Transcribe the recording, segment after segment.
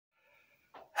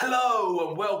Hello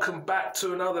and welcome back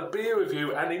to another beer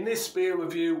review, and in this beer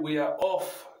review we are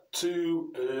off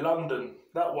to London,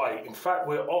 that way. In fact,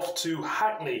 we're off to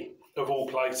Hackney of all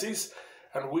places,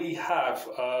 and we have,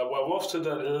 we're off to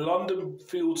the London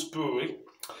Fields Brewery,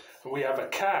 and we have a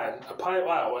can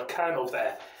of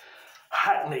their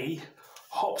Hackney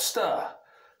Hopster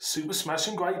Super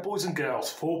Smashing Great Boys and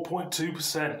Girls,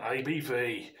 4.2%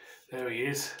 ABV. There he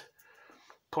is,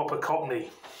 proper Cockney.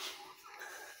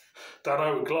 Don't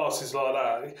know, with glasses like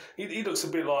that. He looks a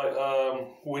bit like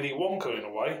Willy Wonka in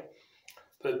a way.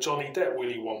 The Johnny Depp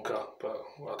Willy Wonka, but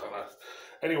I don't know.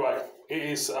 Anyway, it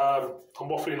is, I'm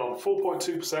waffling on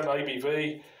 4.2%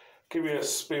 ABV. Give you a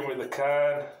spin with the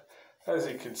can. As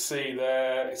you can see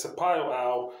there, it's a pale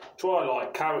ale, dry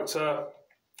light character.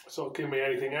 It's not giving me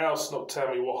anything else, not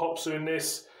telling me what hops are in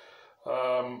this.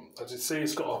 As you see,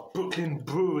 it's got a Brooklyn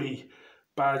Brewery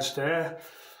badge there.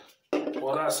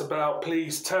 What that's about,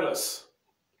 please tell us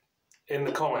in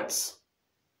the comments.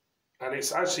 And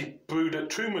it's actually brewed at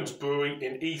Truman's Brewery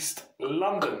in East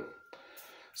London.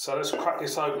 So let's crack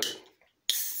this open.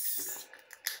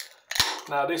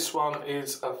 Now this one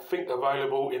is, I think,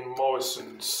 available in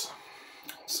Morrison's.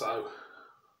 So,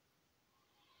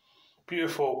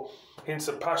 beautiful hints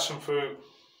of passion fruit,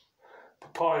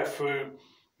 papaya fruit,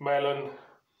 melon,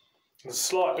 and a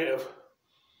slight bit of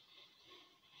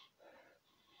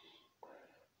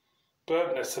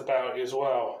burntness about it as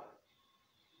well.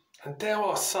 And dare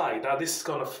I say, now this is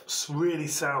going to really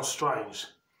sound strange,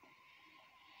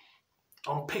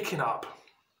 I'm picking up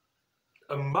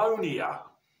ammonia.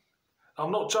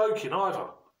 I'm not joking either.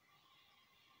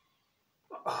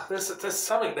 There's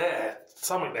something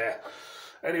there,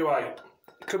 Anyway,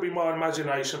 it could be my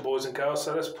imagination, boys and girls,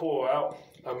 so let's pour out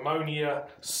ammonia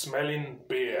smelling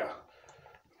beer.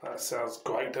 That sounds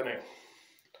great, doesn't it?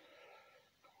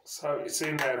 So it's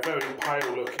in there, very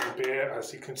pale looking beer,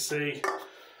 as you can see,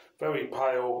 very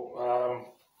pale,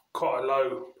 quite a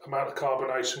low amount of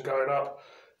carbonation going up,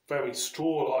 very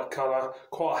straw-like colour,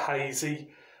 quite hazy,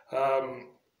 quite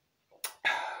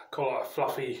like a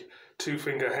fluffy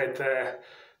two-finger head there,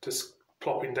 just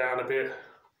plopping down a bit.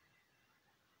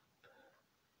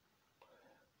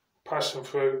 Passion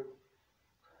fruit,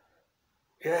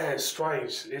 yeah, it's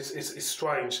strange, it's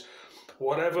strange.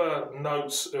 Whatever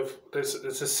notes of, there's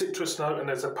a citrus note and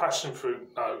there's a passion fruit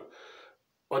note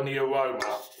on the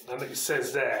aroma, and it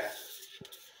says there,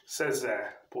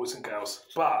 boys and girls.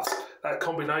 But that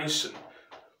combination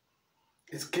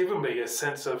is giving me a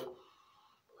sense of,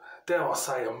 dare I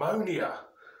say, ammonia.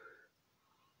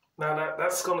 Now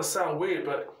that's going to sound weird,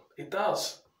 but it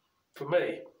does for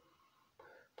me.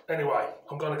 Anyway,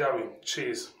 I'm going to go in.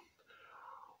 Cheers.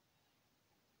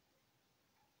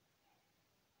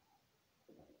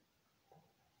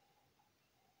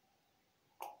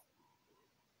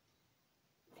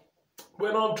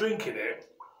 When I'm drinking it,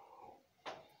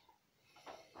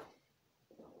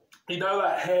 you know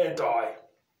that hair dye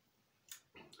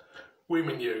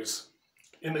women use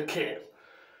in the kit,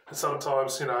 and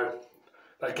sometimes, you know,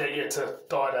 they get you to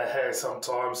dye their hair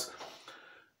sometimes,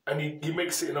 and you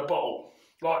mix it in a bottle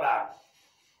like that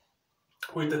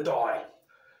with the dye,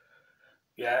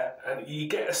 yeah, and you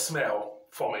get a smell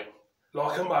from it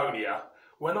like ammonia.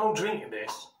 When I'm drinking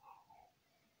this,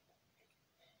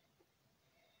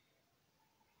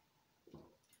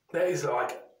 there is,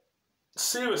 like,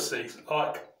 seriously,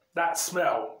 like that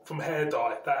smell from hair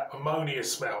dye, that ammonia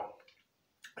smell.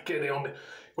 Getting it on the,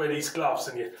 wear these gloves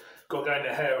and you got to go in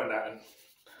the hair and that, and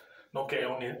not get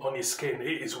it on your skin.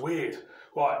 It is weird.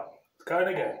 Right, going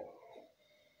again.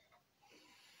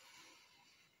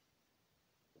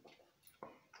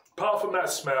 Apart from that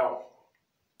smell,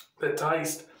 the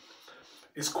taste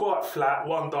is quite flat,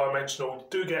 one-dimensional.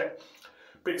 You do get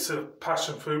bits of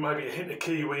passion fruit, maybe a hint of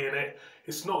kiwi in it.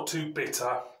 It's not too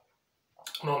bitter,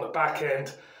 and on the back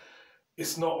end,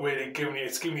 it's not really giving you,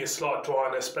 it's giving you a slight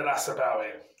dryness, but that's about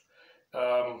it.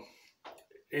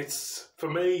 It's, for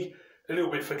me, a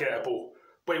little bit forgettable,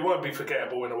 but it won't be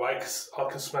forgettable in a way, because I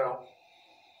can smell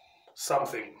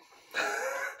something.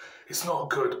 It's not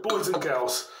good. Boys and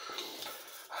girls,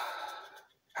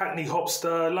 Hackney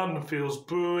Hopster, London Fields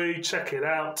Brewery, check it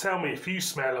out. Tell me if you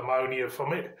smell ammonia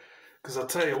from it, because I'll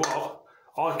tell you what,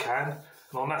 I can.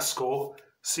 And on that score,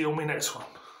 see you on my next one.